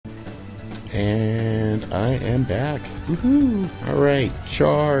And I am back. Woohoo! Alright,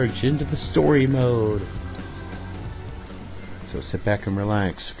 charge into the story mode. So sit back and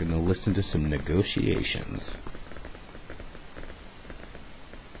relax. We're going to listen to some negotiations.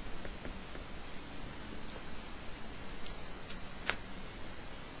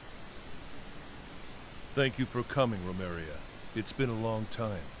 Thank you for coming, Romeria. It's been a long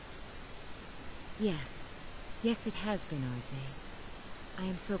time. Yes. Yes, it has been, Arze. I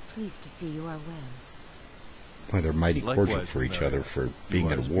am so pleased to see you are well. Well, they're mighty cordial Likewise, for each Romeria. other for being You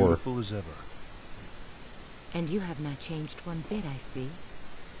are at as war. beautiful as ever. And you have not changed one bit, I see.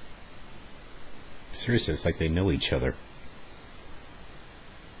 Seriously, it's like they know each other.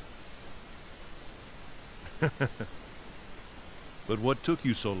 But what took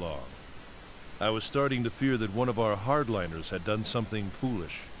you so long? I was starting to fear that one of our hardliners had done something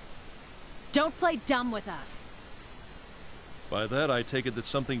foolish. Don't play dumb with us. By that, I take it that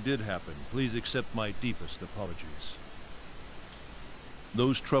something did happen. Please accept my deepest apologies.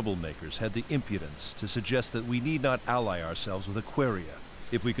 Those troublemakers had the impudence to suggest that we need not ally ourselves with Aquaria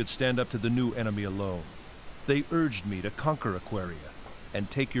if we could stand up to the new enemy alone. They urged me to conquer Aquaria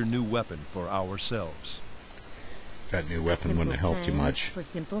and take your new weapon for ourselves. That new weapon wouldn't have helped you much. For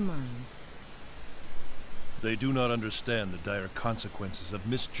simple minds. They do not understand the dire consequences of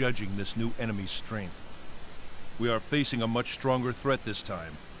misjudging this new enemy's strength. We are facing a much stronger threat this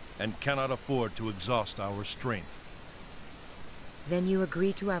time, and cannot afford to exhaust our strength. Then you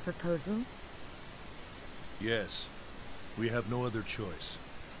agree to our proposal? Yes, we have no other choice.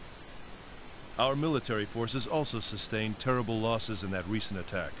 Our military forces also sustained terrible losses in that recent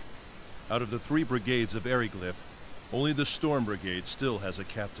attack. Out of the 3 brigades of Airyglyph, only the Storm Brigade still has a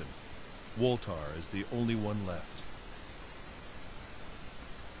captain. Woltar is the only one left.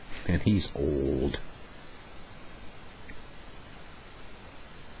 And he's old.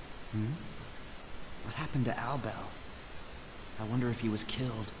 What happened to Albel? I wonder if he was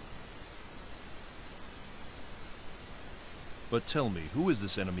killed. But tell me, who is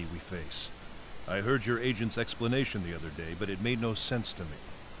this enemy we face? I heard your agent's explanation the other day, but it made no sense to me.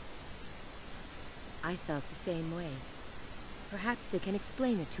 I felt the same way. Perhaps they can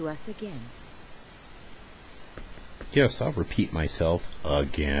explain it to us again. Yes, I'll repeat myself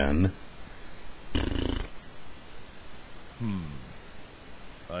again.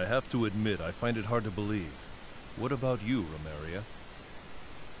 I have to admit, I find it hard to believe. What about you, Romeria?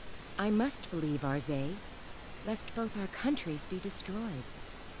 I must believe, Arze, lest both our countries be destroyed.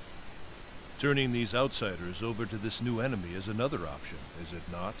 Turning these outsiders over to this new enemy is another option, is it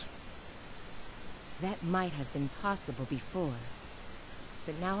not? That might have been possible before,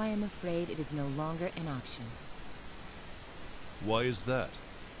 but now I am afraid it is no longer an option. Why is that?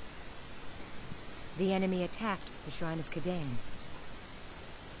 The enemy attacked the Shrine of Kadan.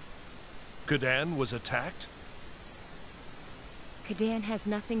 Kadan was attacked? Kadan has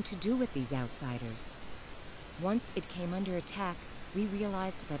nothing to do with these outsiders. Once it came under attack, we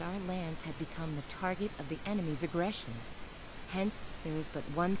realized that our lands had become the target of the enemy's aggression. Hence, there is but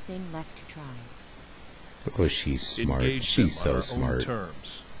one thing left to try. Oh, she's smart. Engage She's them on so our own smart.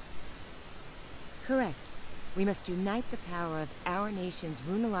 terms. Correct. We must unite the power of our nation's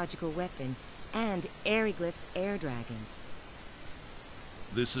runological weapon and Airyglyph's air dragons.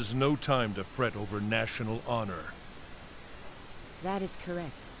 This is no time to fret over national honor. That is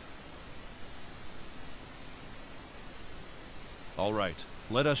correct. All right,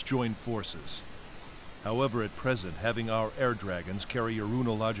 let us join forces. However, at present, having our air dragons carry a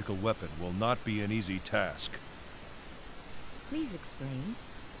runological weapon will not be an easy task. Please explain.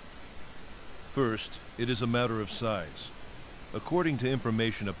 First, it is a matter of size. According to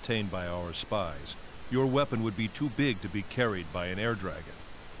information obtained by our spies, your weapon would be too big to be carried by an air dragon.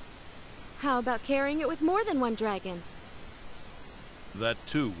 How about carrying it with more than one dragon? That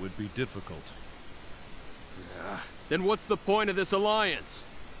too would be difficult. Then what's the point of this alliance?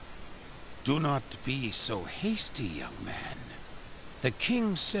 Do not be so hasty, young man. The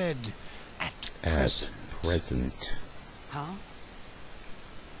king said, at present. Huh?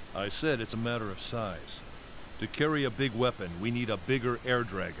 I said it's a matter of size. To carry a big weapon, we need a bigger air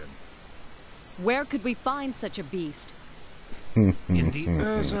dragon. Where could we find such a beast? in the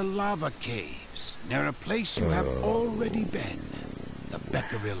Urza lava caves, near a place you have already been, the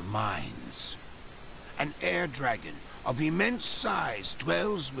Becquerel mines. An air dragon of immense size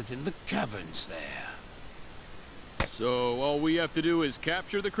dwells within the caverns there. So all we have to do is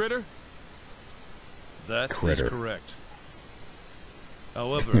capture the critter? That Critter. is correct.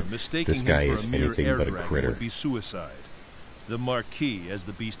 However, mistaking This guy him is for a mere anything air but a dragon critter. would be suicide. The Marquis, as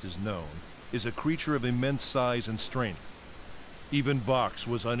the beast is known, is a creature of immense size and strength. Even Vox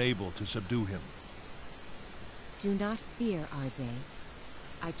was unable to subdue him. Do not fear, Arze.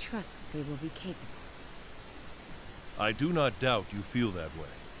 I trust they will be capable. I do not doubt you feel that way.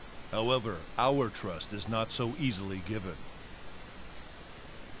 However, our trust is not so easily given.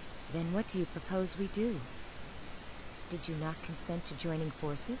 Then what do you propose we do? Did you not consent to joining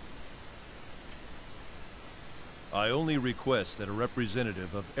forces? I only request that a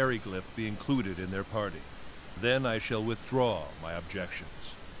representative of Airyglyph be included in their party. Then I shall withdraw my objections.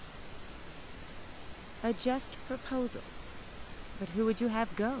 A just proposal. But who would you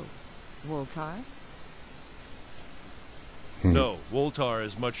have go? Woltar? No, Woltar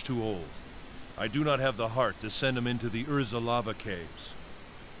is much too old. I do not have the heart to send him into the Urza lava caves.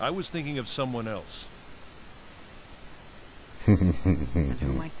 I was thinking of someone else. And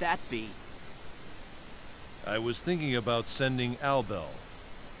who might that be? I was thinking about sending Albel.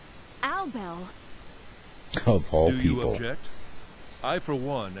 Albel? Of all Do you people. object? I, for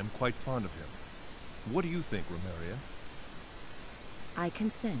one, am quite fond of him. What do you think, Romeria? I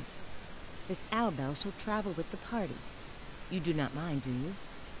consent. This Albel shall travel with the party. You do not mind, do you?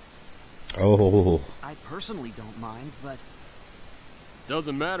 Oh. I personally don't mind, but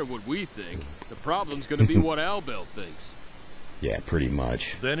Doesn't matter what we think. The problem's gonna be what Albel thinks. Yeah, pretty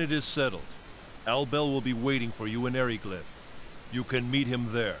much. Then it is settled. Albel will be waiting for you in Airyglyph. You can meet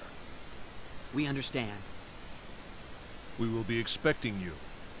him there. we understand. We will be expecting you.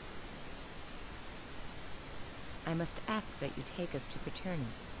 I must ask that you take us to Paterna.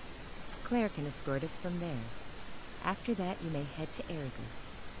 Claire can escort us from there. After that, you may head to Airyglyph.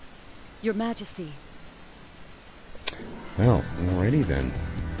 Your Majesty. Well, alrighty then.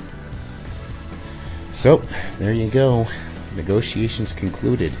 So, there you go. Negotiations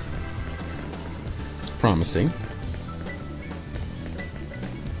concluded. It's promising.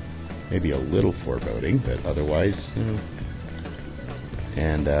 Maybe a little foreboding, but otherwise,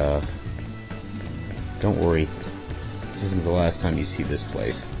 And, don't worry. This isn't the last time you see this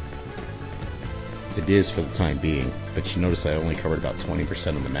place. It is for the time being, but you notice I only covered about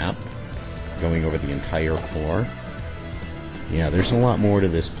 20% of the map, going over the entire floor. Yeah, there's a lot more to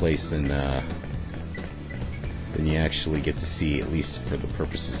this place than you actually get to see, at least for the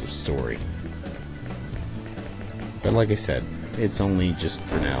purposes of story. But like I said, it's only just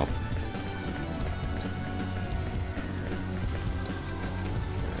for now.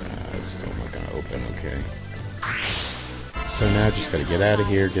 It's still not gonna open, okay. So now just gotta get out of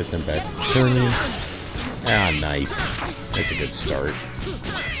here, get them back to Germany. Ah, nice. That's a good start.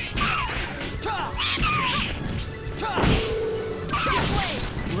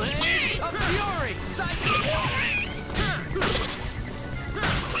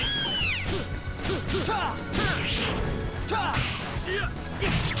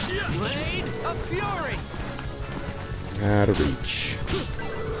 Out of reach.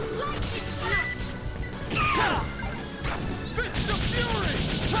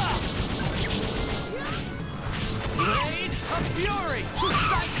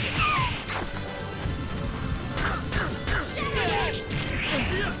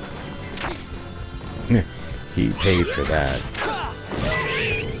 He paid for that.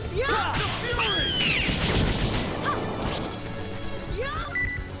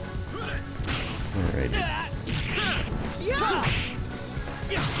 Alrighty.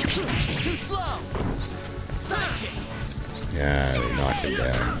 Too slow. Yeah, they knocked him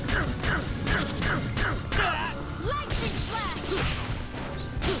down.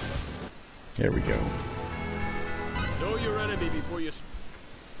 There we go. Know your enemy before you...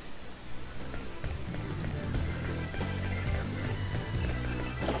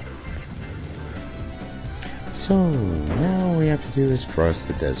 So, now all we have to do is cross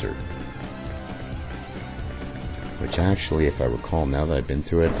the desert. Which actually, if I recall, now that I've been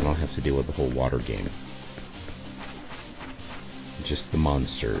through it, I don't have to deal with the whole water game. Just the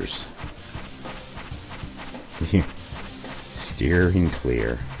monsters. Steering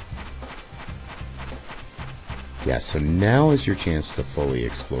clear. Yeah, so now is your chance to fully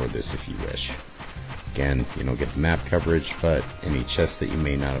explore this if you wish. Again, you don't get the map coverage, but any chests that you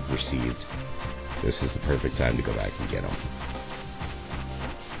may not have received, this is the perfect time to go back and get them.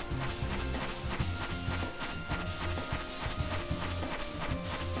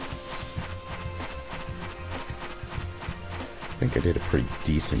 I think I did a pretty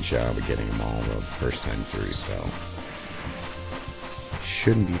decent job of getting them all the first time through, so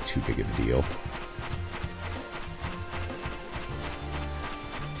shouldn't be too big of a deal.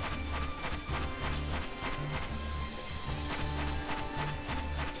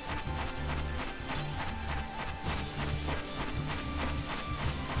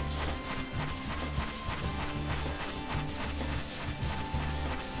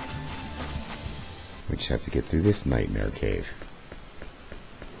 just have to get through this nightmare cave.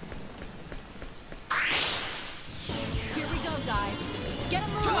 Here we go, guys. Get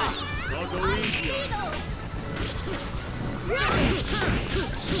them moving. I'll go easy on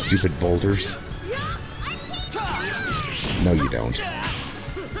Stupid boulders. No, you don't.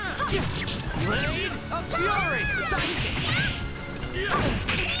 Blade of Fury!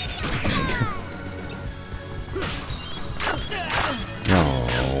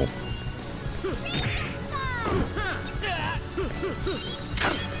 Oh.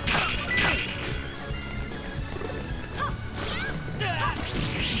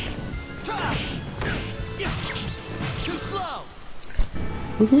 Too slow!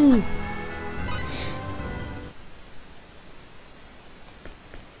 Woohoo!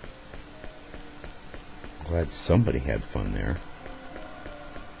 Glad somebody had fun there.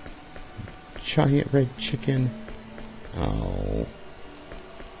 Giant red chicken. Oh.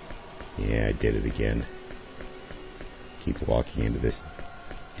 Yeah, I did it again. Keep walking into this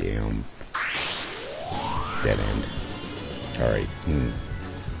damn dead end. Alright. Here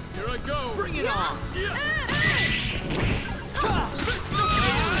I go. Bring it on!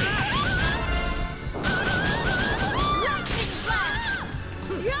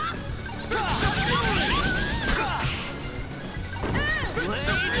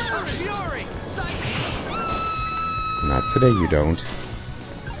 Blade of Fury! Not today, you don't.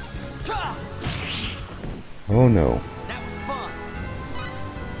 Oh no. That was fun!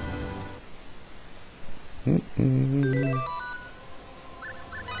 Mm-mm.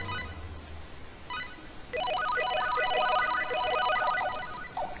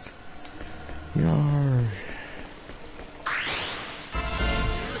 Yar.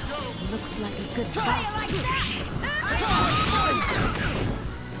 Looks like a good fight.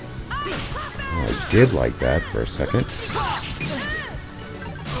 I did like that for a second.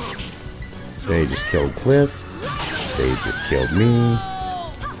 They just killed Cliff. They just killed me.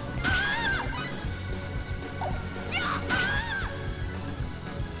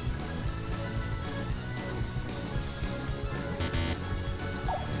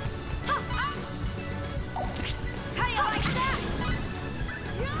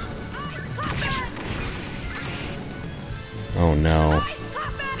 Oh no.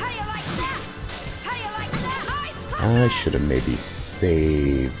 I should have maybe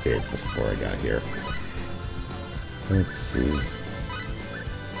saved it before I got here. Let's see.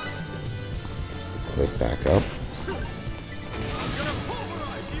 Let's put Cliff back up.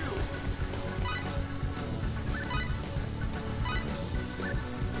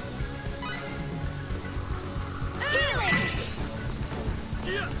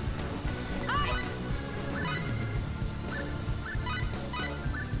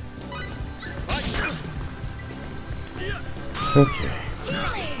 Okay.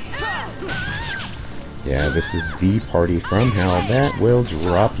 Yeah, this is the party from hell that will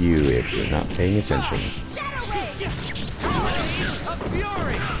drop you if you're not paying attention.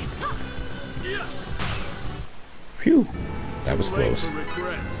 Phew, that was close.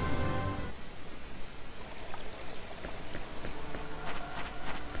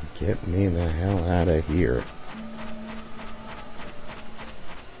 Get me the hell out of here.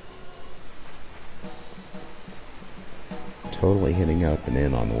 Totally hitting up and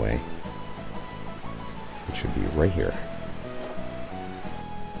in on the way. It should be right here.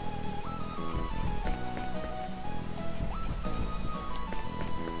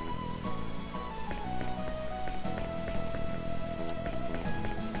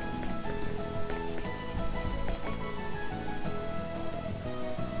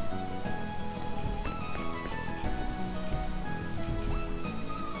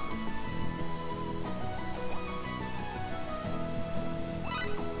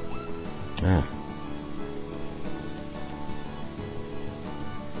 Ah.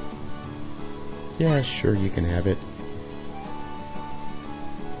 Yeah, sure, you can have it.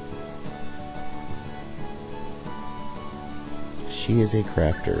 She is a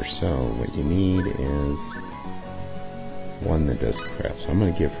crafter, so what you need is one that does craft. So I'm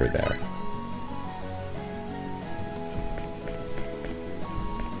going to give her that.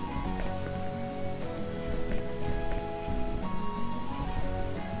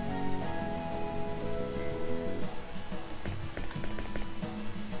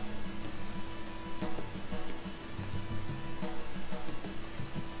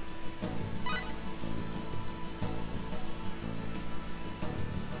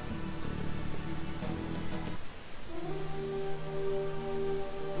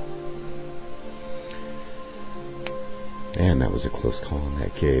 Man, that was a close call in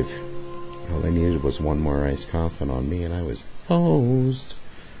that cave. All I needed was one more ice coffin on me and I was hosed.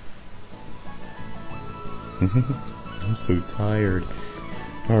 I'm so tired.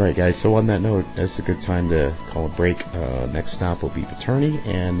 Alright guys, so on that note, that's a good time to call a break. Next stop will be Paternity,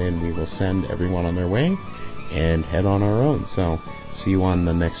 and then we will send everyone on their way and head on our own. So, see you on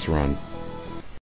the next run.